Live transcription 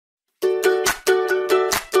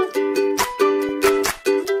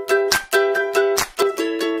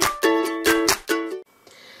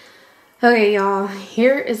Okay, y'all,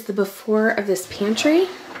 here is the before of this pantry.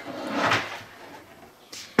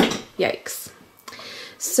 Yikes.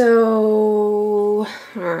 So,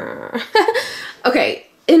 okay,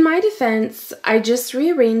 in my defense, I just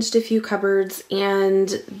rearranged a few cupboards, and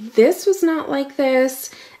this was not like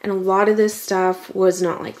this, and a lot of this stuff was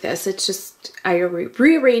not like this. It's just, I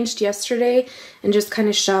rearranged yesterday and just kind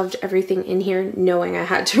of shoved everything in here knowing I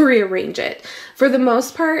had to rearrange it. For the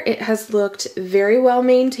most part, it has looked very well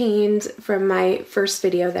maintained from my first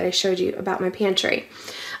video that I showed you about my pantry.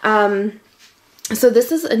 So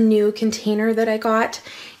this is a new container that I got,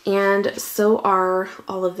 and so are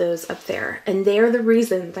all of those up there. And they are the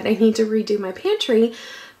reason that I need to redo my pantry,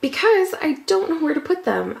 because I don't know where to put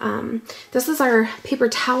them. This is our paper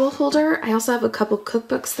towel holder. I also have a couple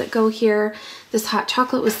cookbooks that go here. This hot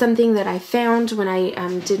chocolate was something that I found when I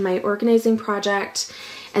did my organizing project.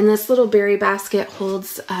 And this little berry basket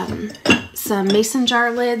holds some mason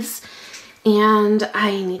jar lids, and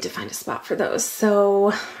I need to find a spot for those.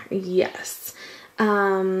 So yes.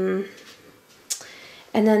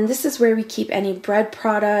 And then this is where we keep any bread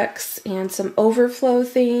products and some overflow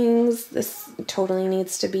things. This totally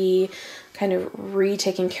needs to be kind of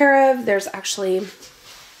taken care of. There's actually,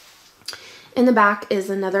 in the back is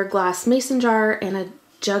another glass mason jar and a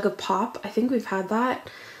jug of pop. I think we've had that,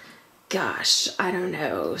 gosh, I don't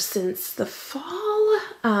know, since the fall.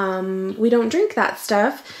 We don't drink that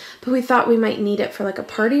stuff, but we thought we might need it for like a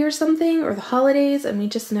party or something, or the holidays, and we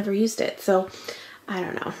just never used it. So I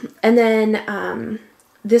don't know. And then,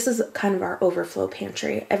 this is kind of our overflow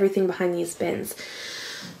pantry, everything behind these bins.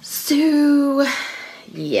 So,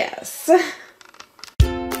 yes.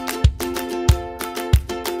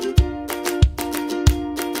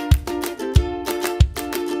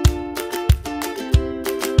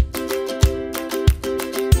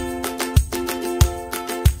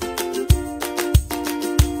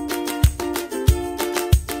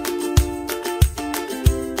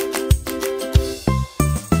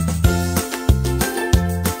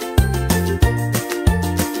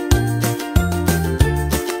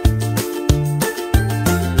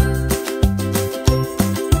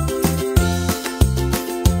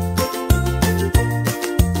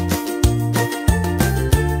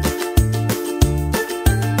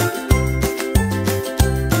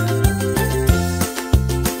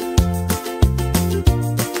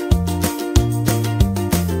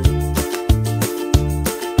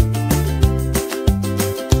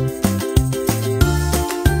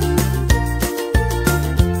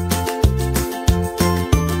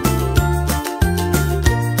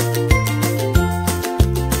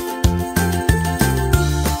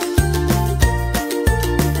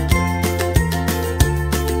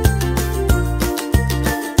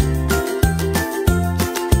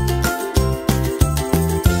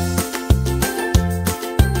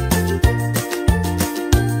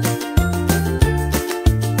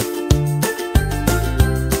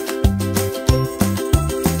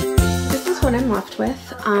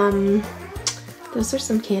 Those are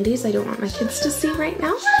some candies I don't want my kids to see right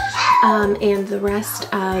now. And the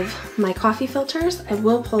rest of my coffee filters, I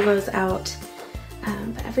will pull those out.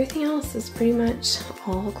 But everything else is pretty much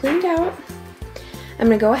all cleaned out. I'm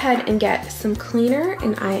gonna go ahead and get some cleaner,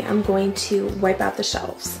 and I am going to wipe out the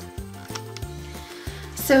shelves.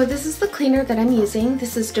 So this is the cleaner that I'm using.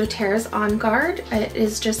 This is doTERRA's On Guard. It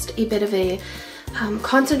is just a bit of a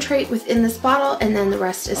concentrate within this bottle, and then the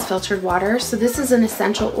rest is filtered water. So this is an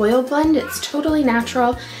essential oil blend. It's totally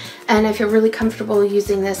natural, and I feel really comfortable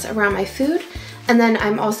using this around my food. And then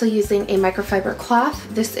I'm also using a microfiber cloth.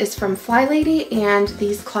 This is from Fly Lady, and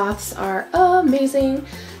these cloths are amazing.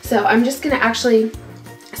 So I'm just gonna actually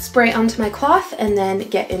spray onto my cloth and then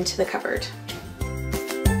get into the cupboard.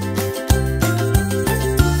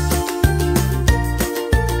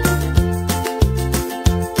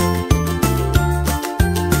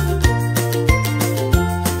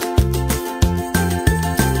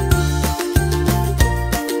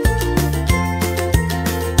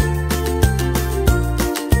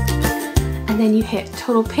 Then you hit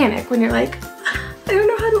total panic when you're like, I don't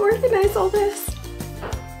know how to organize all this.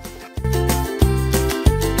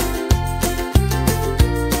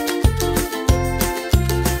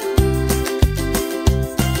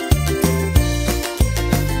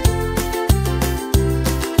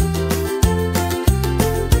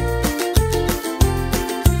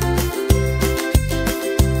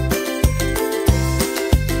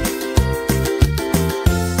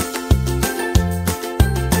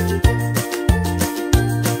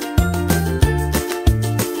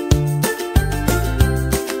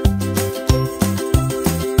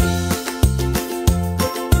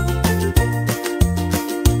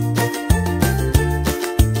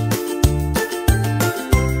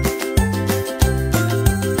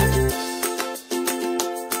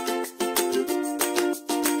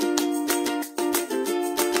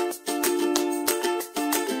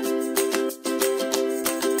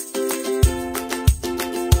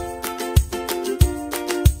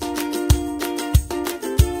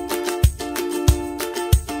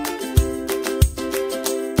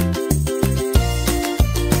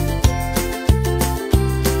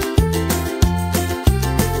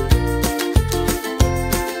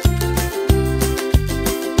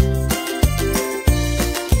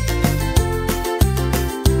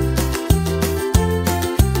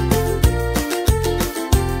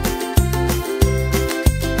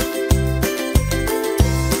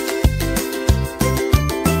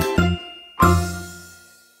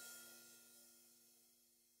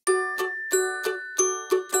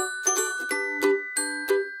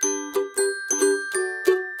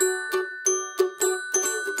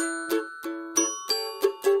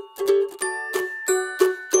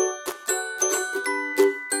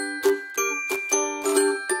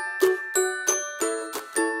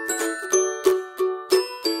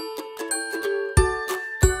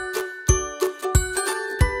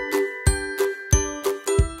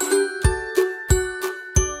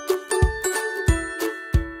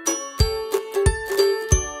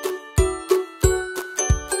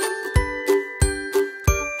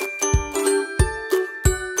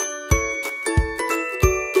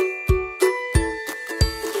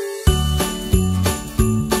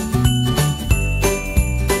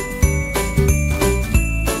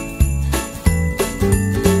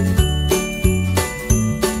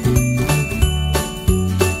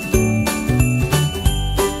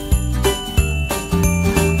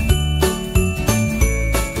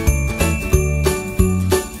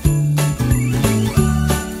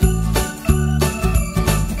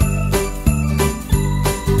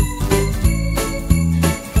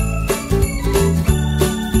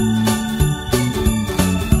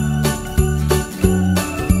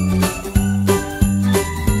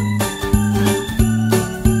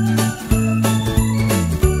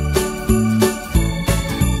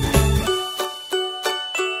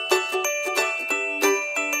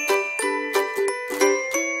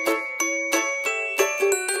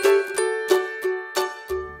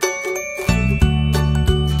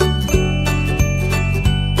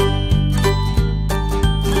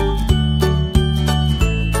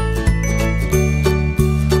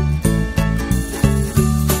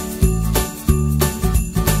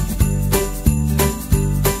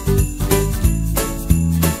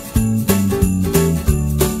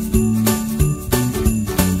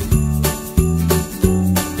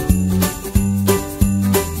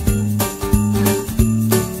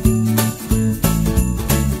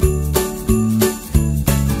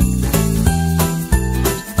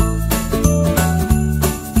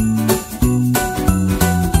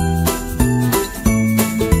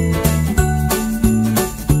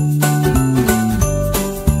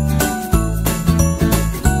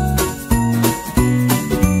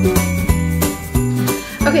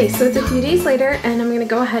 few days later, and I'm going to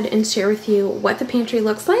go ahead and share with you what the pantry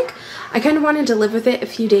looks like. I kind of wanted to live with it a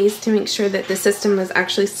few days to make sure that the system was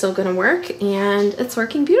actually still going to work, and it's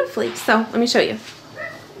working beautifully. So let me show you.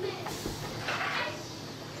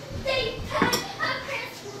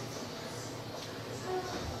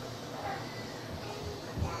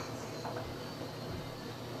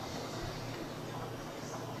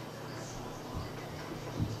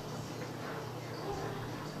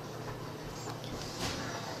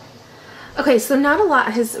 Okay, so not a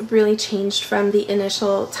lot has really changed from the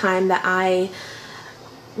initial time that I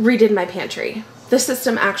redid my pantry. The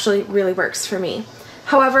system actually really works for me.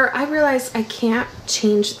 However, I realized I can't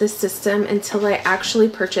change the system until I actually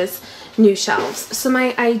purchase new shelves. So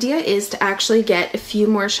my idea is to actually get a few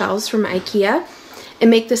more shelves from IKEA and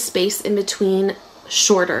make the space in between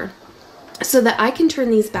shorter so that I can turn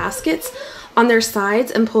these baskets on their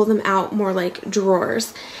sides and pull them out more like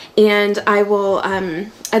drawers. And I will,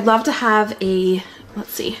 I'd love to have a,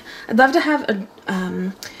 I'd love to have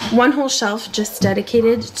a one whole shelf just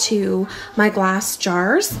dedicated to my glass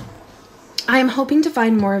jars. I am hoping to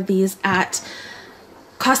find more of these at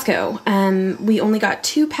Costco. We only got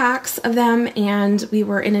 2 packs of them, and we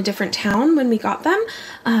were in a different town when we got them,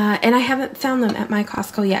 and I haven't found them at my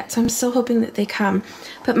Costco yet, so I'm still hoping that they come.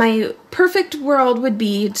 But my perfect world would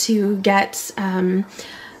be to get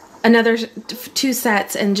another 2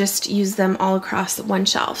 sets and just use them all across one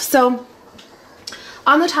shelf. So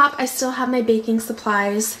on the top I still have my baking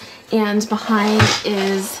supplies, and behind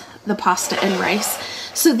is the pasta and rice.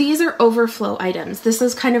 So these are overflow items. This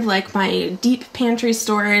is kind of like my deep pantry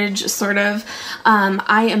storage, sort of.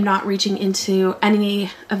 I am not reaching into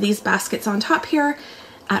any of these baskets on top here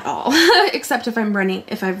at all, except if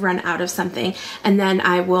I've run out of something, and then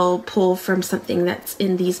I will pull from something that's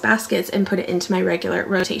in these baskets and put it into my regular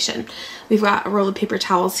rotation. We've got a roll of paper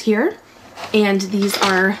towels here, and these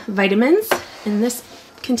are vitamins in this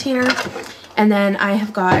container. And then I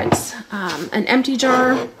have got an empty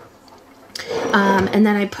jar. And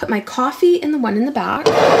then I put my coffee in the one in the back,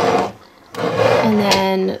 and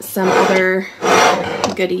then some other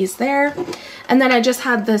goodies there. And then I just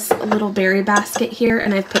had this little berry basket here,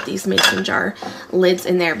 and I've put these mason jar lids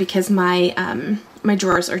in there because my my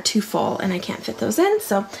drawers are too full and I can't fit those in,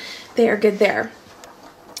 so they are good there.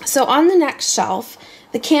 So on the next shelf,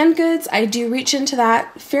 the canned goods, I do reach into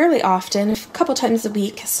that fairly often, a couple times a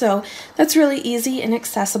week, so that's really easy and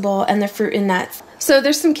accessible. And the fruit and nuts. So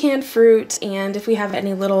there's some canned fruit, and if we have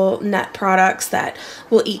any little nut products that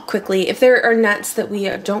we'll eat quickly. If there are nuts that we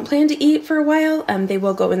don't plan to eat for a while, they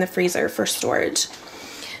will go in the freezer for storage.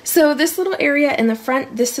 So this little area in the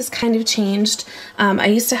front, this has kind of changed. I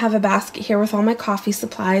used to have a basket here with all my coffee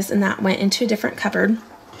supplies, and that went into a different cupboard.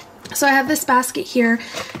 So I have this basket here,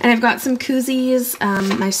 and I've got some koozies,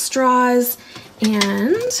 my straws,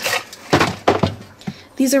 and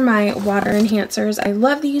these are my water enhancers. I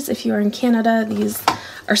love these. If you are in Canada, these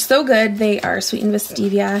are so good. They are sweetened with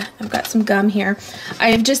stevia. I've got some gum here.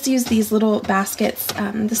 I have just used these little baskets.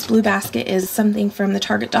 This blue basket is something from the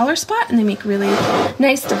Target Dollar Spot, and they make really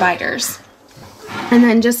nice dividers. And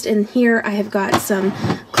then just in here, I have got some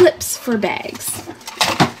clips for bags.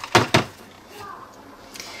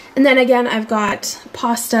 And then again, I've got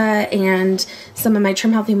pasta and some of my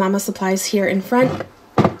Trim Healthy Mama supplies here in front.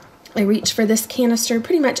 I reach for this canister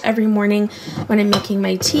pretty much every morning when I'm making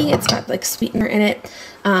my tea. It's got like sweetener in it.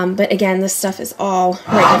 But again, this stuff is all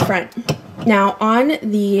right in front. Now on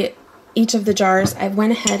each of the jars, I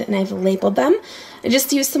went ahead and I've labeled them. I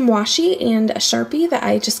just used some washi and a Sharpie that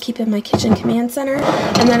I just keep in my kitchen command center.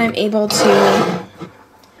 And then I'm able to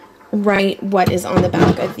write what is on the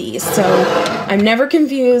back of these. So I'm never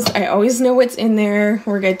confused. I always know what's in there.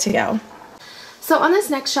 We're good to go. So on this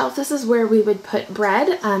next shelf, this is where we would put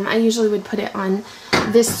bread. I usually would put it on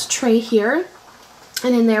this tray here.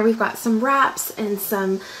 And in there we've got some wraps and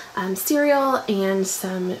some cereal and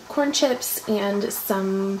some corn chips and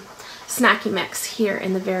some snacky mix here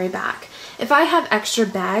in the very back. If I have extra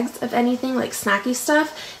bags of anything like snacky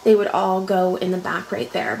stuff, they would all go in the back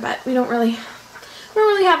right there. But we don't really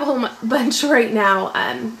have a whole bunch right now,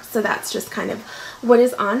 so that's just kind of what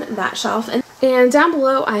is on that shelf. And down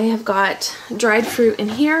below I have got dried fruit in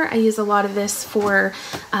here. I use a lot of this for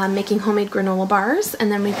making homemade granola bars.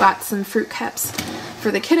 And then we've got some fruit cups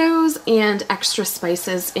for the kiddos and extra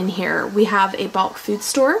spices in here. We have a bulk food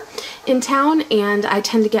store in town, and I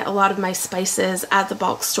tend to get a lot of my spices at the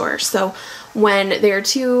bulk store. So when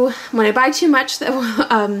I buy too much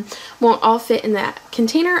that won't all fit in that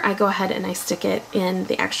container, I go ahead and I stick it in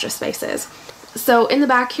the extra spices. So in the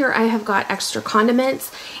back here I have got extra condiments,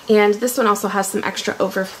 and this one also has some extra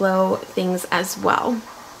overflow things as well.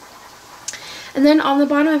 And then on the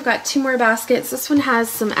bottom I've got 2 more baskets. This one has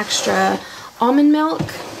some extra almond milk,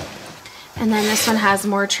 and then this one has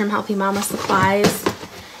more Trim Healthy Mama supplies.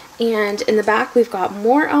 And in the back we've got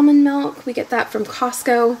more almond milk. We get that from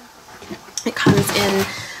Costco. It comes in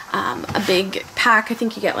a big pack. I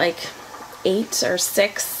think you get like 8 or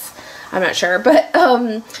 6. I'm not sure, but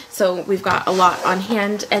so we've got a lot on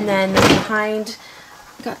hand. And then behind,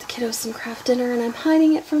 I got the kiddos some craft dinner and I'm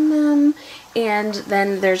hiding it from them. And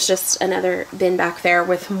then there's just another bin back there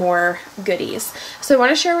with more goodies. So I want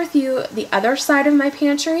to share with you the other side of my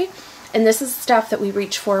pantry. And this is stuff that we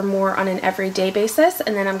reach for more on an everyday basis.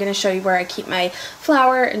 And then I'm going to show you where I keep my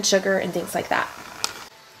flour and sugar and things like that.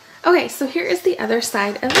 Okay, so here is the other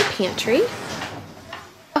side of the pantry.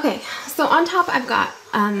 Okay, so on top I've got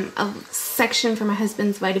a section for my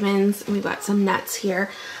husband's vitamins, and we've got some nuts here,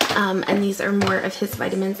 and these are more of his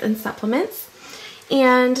vitamins and supplements.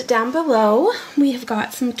 And down below we have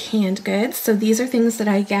got some canned goods. So these are things that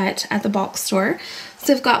I get at the bulk store.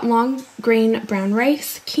 So I've got long grain brown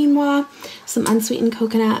rice, quinoa, some unsweetened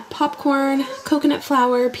coconut popcorn, coconut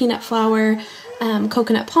flour, peanut flour,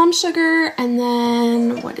 coconut palm sugar, and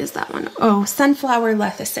then what is that one? Oh, sunflower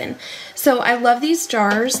lecithin. So I love these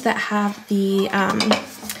jars that have the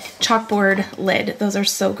chalkboard lid. Those are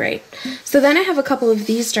so great. So then I have a couple of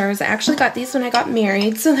these jars. I actually got these when I got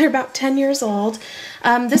married, so they're about 10 years old.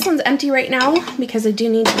 This one's empty right now because I do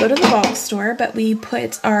need to go to the bulk store, but we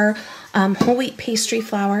put our whole wheat pastry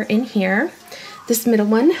flour in here. This middle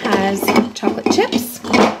one has chocolate chips.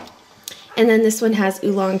 And then this one has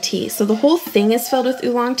oolong tea. So the whole thing is filled with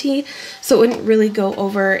oolong tea, so it wouldn't really go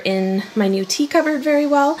over in my new tea cupboard very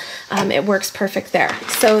well. It works perfect there.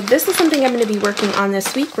 So this is something I'm going to be working on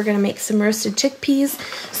this week. We're going to make some roasted chickpeas.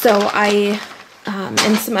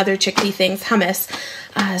 And some other chickpea things, hummus.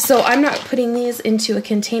 So I'm not putting these into a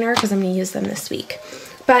container because I'm going to use them this week.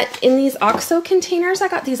 But in these OXO containers, I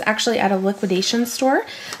got these actually at a liquidation store.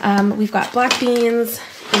 We've got black beans,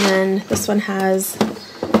 and then this one has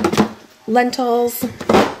lentils,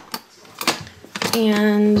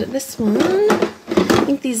 and this one, I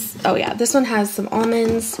think these, oh yeah, this one has some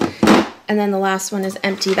almonds, and then the last one is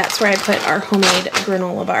empty. That's where I put our homemade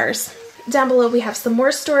granola bars. Down below we have some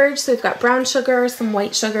more storage. So we've got brown sugar, some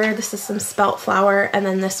white sugar, this is some spelt flour, and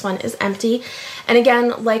then this one is empty. And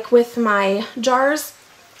again, like with my jars,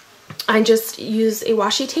 I just use a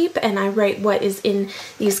washi tape and I write what is in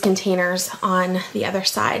these containers on the other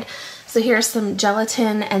side. So here's some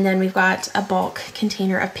gelatin, and then we've got a bulk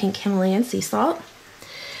container of pink Himalayan sea salt.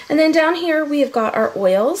 And then down here we've got our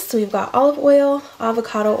oils. So we've got olive oil,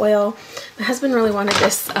 avocado oil. My husband really wanted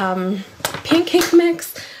this pancake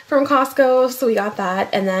mix from Costco, so we got that,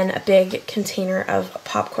 and then a big container of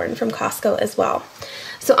popcorn from Costco as well.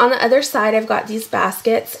 So on the other side I've got these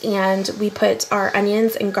baskets, and we put our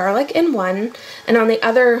onions and garlic in one, and on the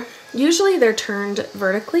other, usually they're turned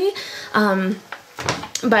vertically,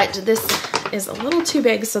 but this is a little too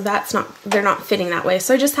big, so they're not fitting that way.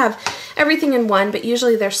 So I just have everything in one, but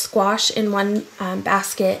usually there's squash in one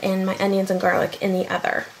basket and my onions and garlic in the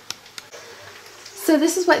other. So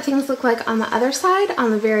this is what things look like on the other side.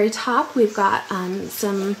 On the very top we've got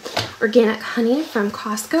some organic honey from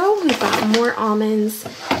Costco. We've got more almonds,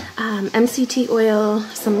 MCT oil,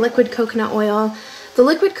 some liquid coconut oil. The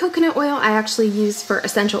liquid coconut oil I actually use for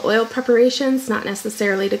essential oil preparations, not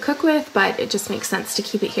necessarily to cook with, but it just makes sense to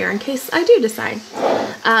keep it here in case I do decide.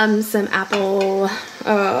 Some apple,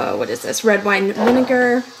 what is this, red wine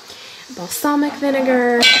vinegar, balsamic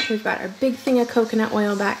vinegar. We've got our big thing of coconut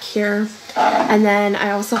oil back here. And then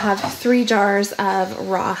I also have 3 jars of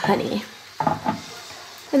raw honey.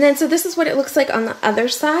 And then so this is what it looks like on the other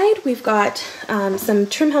side. We've got some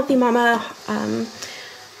Trim Healthy Mama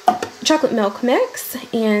chocolate milk mix,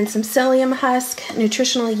 and some psyllium husk,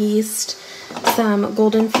 nutritional yeast, some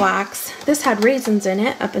golden flax. This had raisins in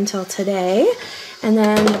it up until today. And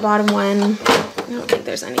then the bottom one, I don't think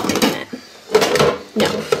there's anything in it.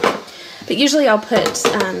 No. But usually I'll put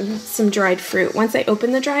some dried fruit. Once I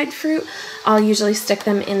open the dried fruit, I'll usually stick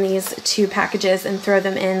them in these 2 packages and throw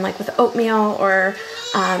them in like with oatmeal, or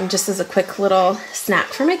just as a quick little snack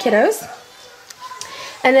for my kiddos.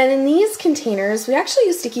 And then in these containers, we actually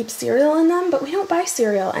used to keep cereal in them, but we don't buy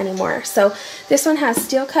cereal anymore. So this one has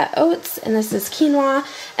steel cut oats, and this is quinoa,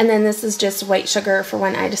 and then this is just white sugar for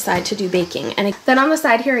when I decide to do baking. And then on the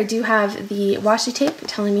side here, I do have the washi tape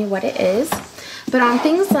telling me what it is. But on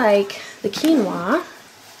things like the quinoa,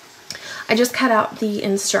 I just cut out the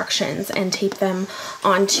instructions and tape them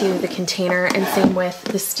onto the container, and same with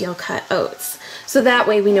the steel cut oats. So that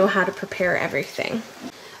way we know how to prepare everything.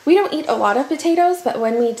 We don't eat a lot of potatoes, but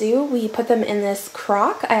when we do, we put them in this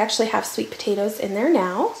crock. I actually have sweet potatoes in there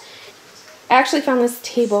now. I actually found this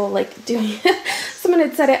table like doing someone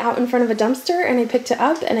had set it out in front of a dumpster, and I picked it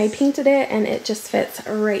up and I painted it, and it just fits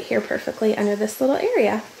right here perfectly under this little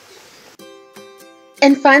area.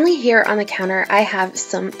 And finally, here on the counter, I have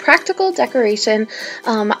some practical decoration.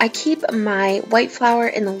 I keep my white flour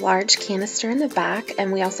in the large canister in the back,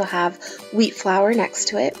 and we also have wheat flour next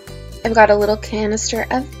to it. I've got a little canister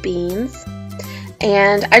of beans,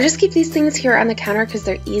 and I just keep these things here on the counter because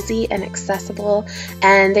they're easy and accessible,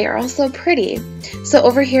 and they are also pretty. So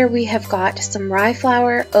over here we have got some rye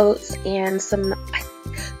flour, oats, and some, I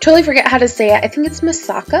totally forget how to say it. I think it's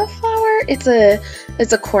masaka flour.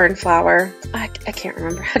 It's a corn flour. I can't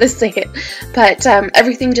remember how to say it, but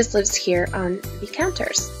everything just lives here on the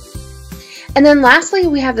counters. And then lastly,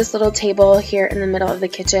 we have this little table here in the middle of the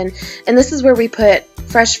kitchen, and this is where we put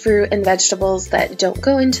fresh fruit and vegetables that don't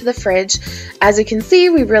go into the fridge. As you can see,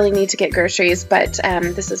 we really need to get groceries, but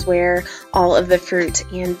this is where all of the fruit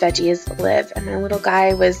and veggies live. And my little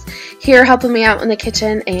guy was here helping me out in the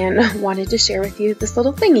kitchen and wanted to share with you this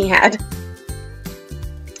little thing he had.